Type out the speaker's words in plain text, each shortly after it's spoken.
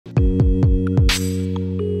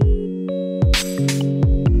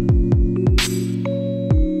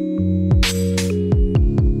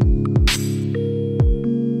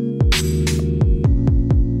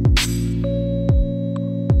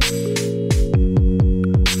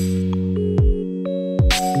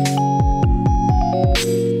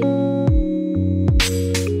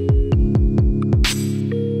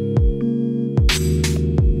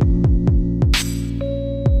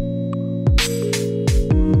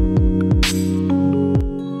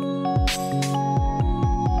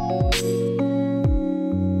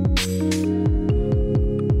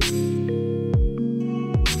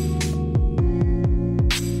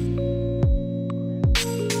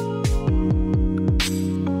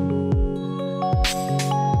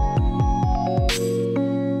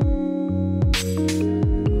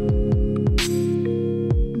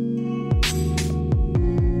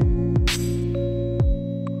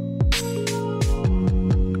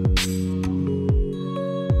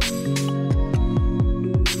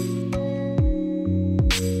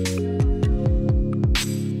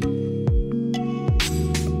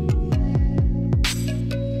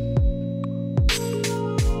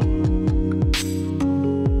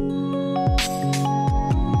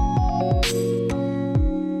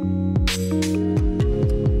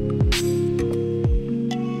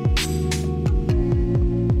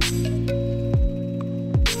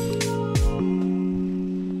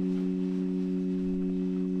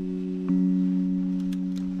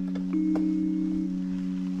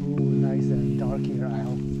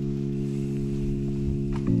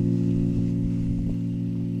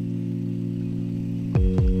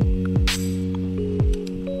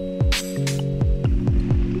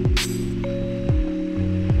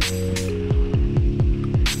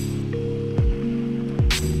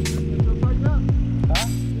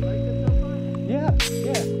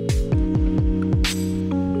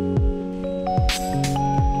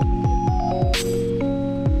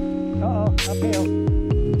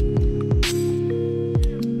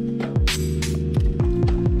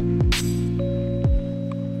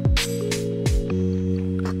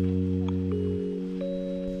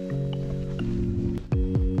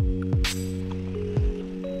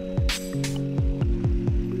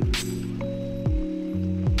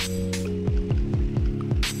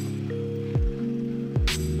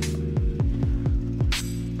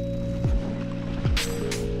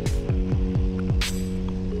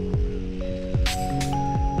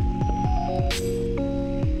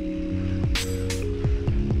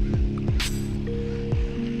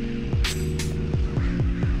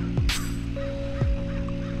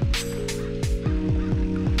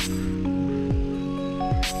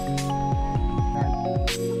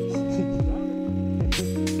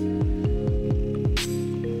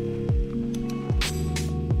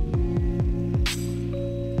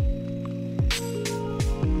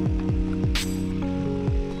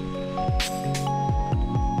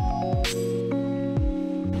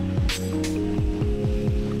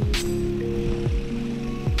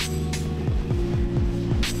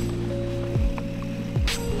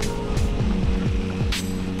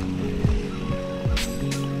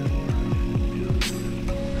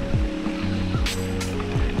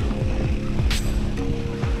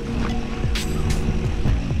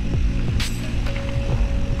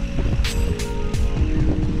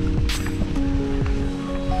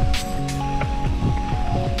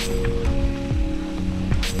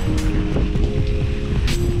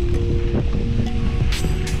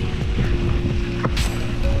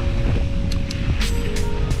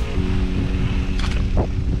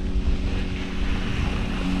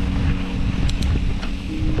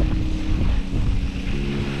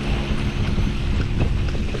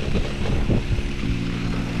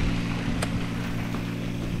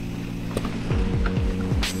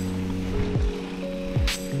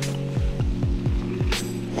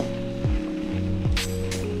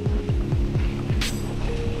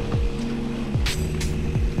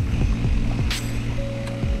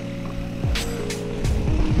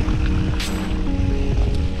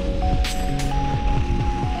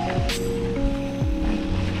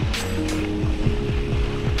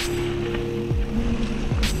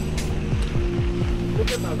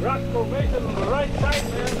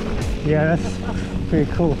Yeah, that's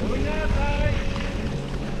pretty cool.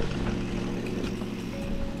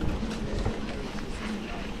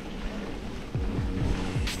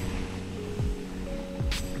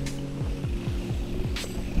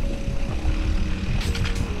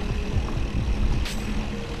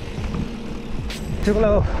 Too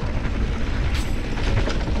low.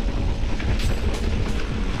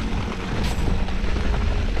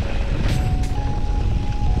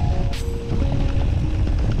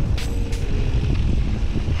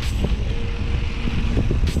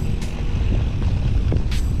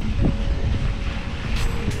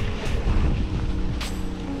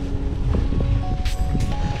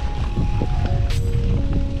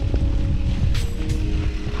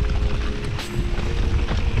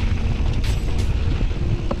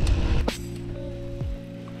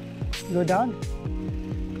 Go down?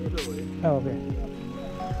 Oh, okay.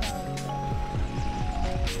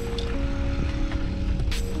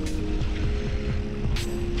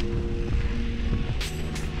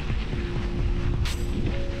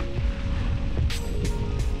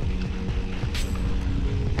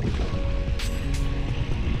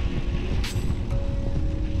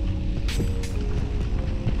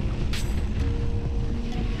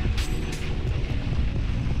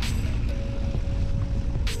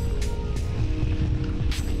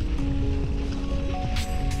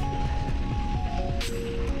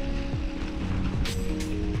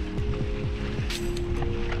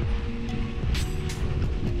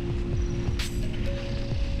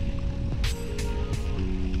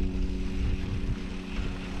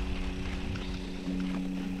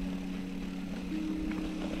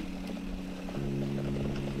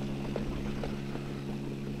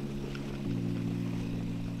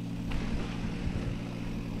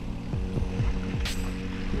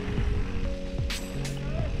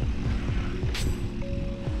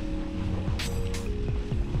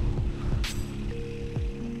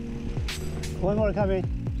 One more coming.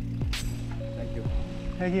 Thank you.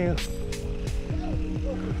 Thank you.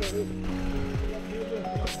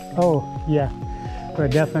 Oh, yeah.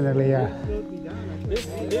 But definitely, yeah. This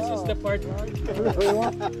is the part.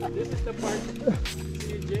 This is the part.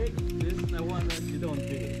 See, Jake, this is the one that you don't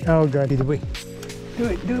do. Oh, God. Do we? Do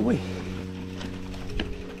it, do we?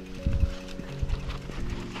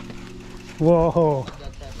 Whoa.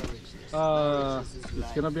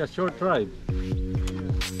 It's gonna be a short ride.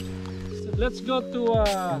 Let's go to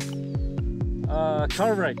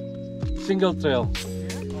car wreck, single trail.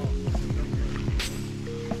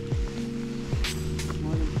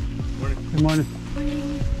 Good morning.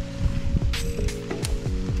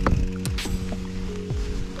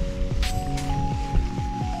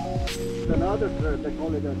 Another thread, they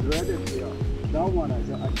call it a dreaded trail. That one, I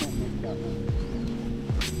can't make that one.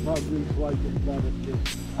 Probably twice as bad as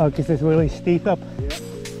this. Oh, because it's really steep up. Yeah,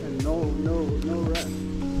 and no rest,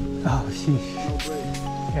 Oh, sheesh. no break.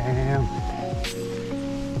 Damn.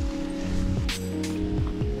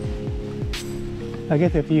 I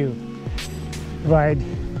guess if you ride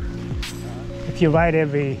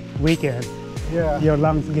every weekend, Yeah, your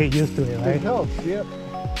lungs get used to it, it right? helps. Yep.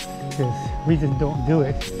 Because we just don't do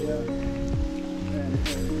it. Yeah,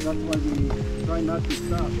 and that's why we try not to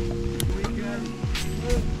stop. Weekend,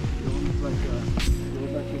 you almost like go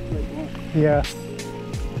back to square one. Yeah.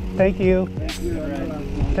 Thank you. Thank you.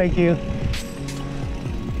 Thank you.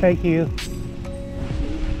 Thank you.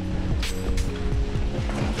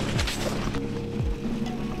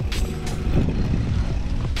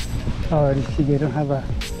 Oh, they don't have a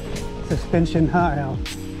suspension, huh, Al?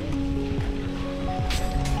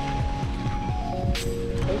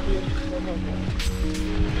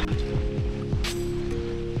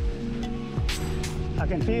 I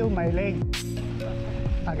can feel my leg.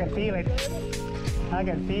 I can feel it. I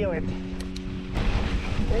can feel it.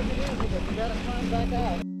 Take it easy, but you gotta climb back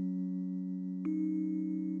out.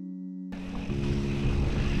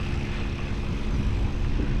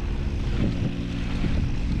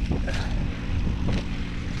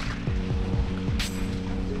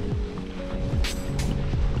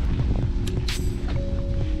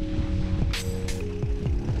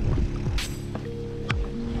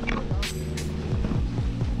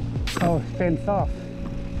 Oh, it's fenced off.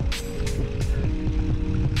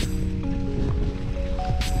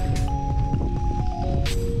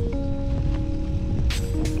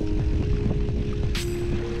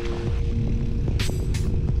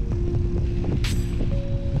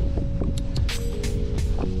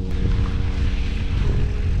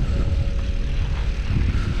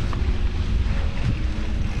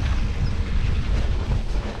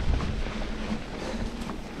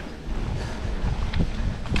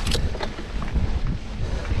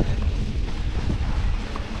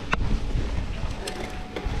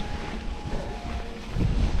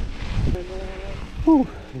 Whew.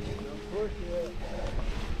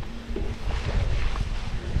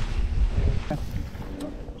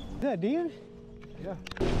 Is that a deer? Yeah.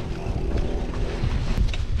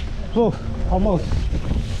 Whoa, almost.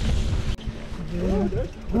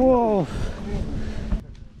 Whoa.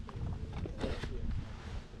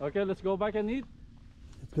 Okay, let's go back and eat.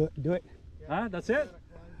 Let's go, do it. Huh? That's it?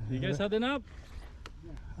 You guys had enough?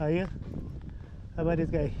 Are you? How about this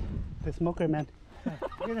guy? The smoker man.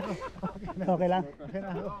 Okay lang.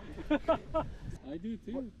 I do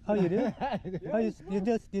too. Oh, you do? Oh, you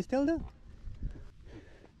still do?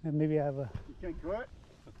 Then maybe I have a... You can quit.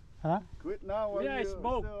 Huh? Quit now while Yeah, I you're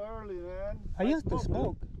smoke. still early, man. I used to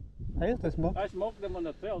smoke. I used to smoke. I smoked them on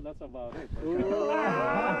the trail, that's about it.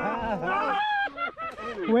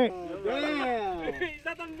 Wait. Damn! Is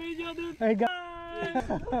that on video, dude? I got...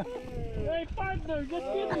 Hey partner, just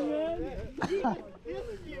kidding, man.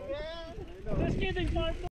 Just kidding,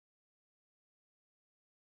 partner.